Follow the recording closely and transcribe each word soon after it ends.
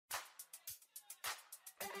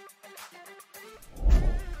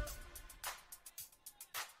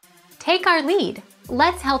Take our lead.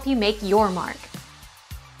 Let's help you make your mark.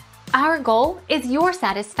 Our goal is your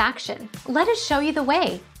satisfaction. Let us show you the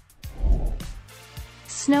way.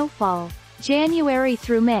 Snowfall. January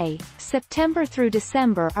through May, September through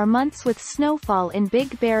December are months with snowfall in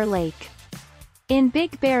Big Bear Lake. In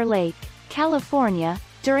Big Bear Lake, California,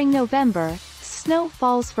 during November, snow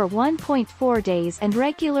falls for 1.4 days and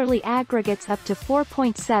regularly aggregates up to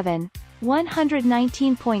 4.7,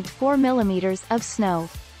 119.4 millimeters of snow.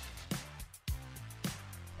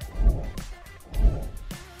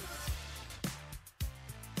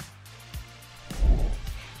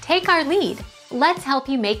 Take our lead. Let's help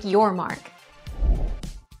you make your mark.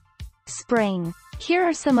 Spring. Here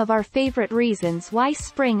are some of our favorite reasons why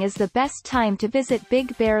spring is the best time to visit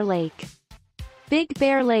Big Bear Lake. Big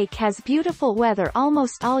Bear Lake has beautiful weather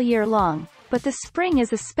almost all year long, but the spring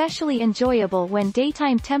is especially enjoyable when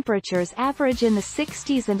daytime temperatures average in the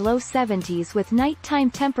 60s and low 70s with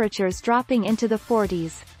nighttime temperatures dropping into the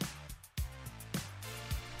 40s.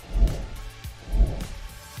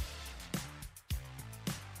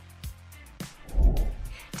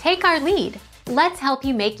 Take our lead. Let's help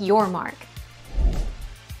you make your mark.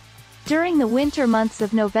 During the winter months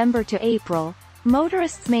of November to April,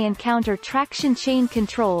 motorists may encounter traction chain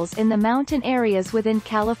controls in the mountain areas within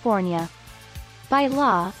California. By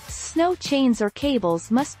law, snow chains or cables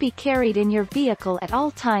must be carried in your vehicle at all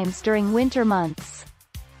times during winter months.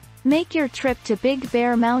 Make your trip to Big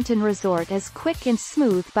Bear Mountain Resort as quick and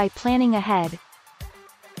smooth by planning ahead.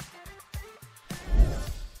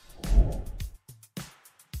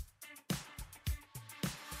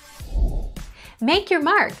 Make your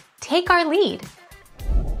mark. Take our lead.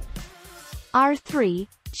 R3,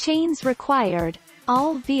 chains required.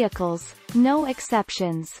 All vehicles, no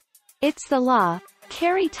exceptions. It's the law.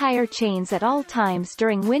 Carry tire chains at all times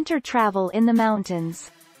during winter travel in the mountains.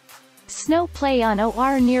 Snow play on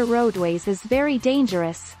or near roadways is very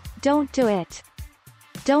dangerous. Don't do it.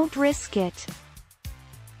 Don't risk it.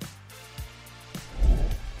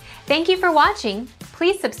 Thank you for watching.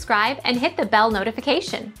 Please subscribe and hit the bell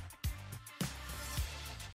notification.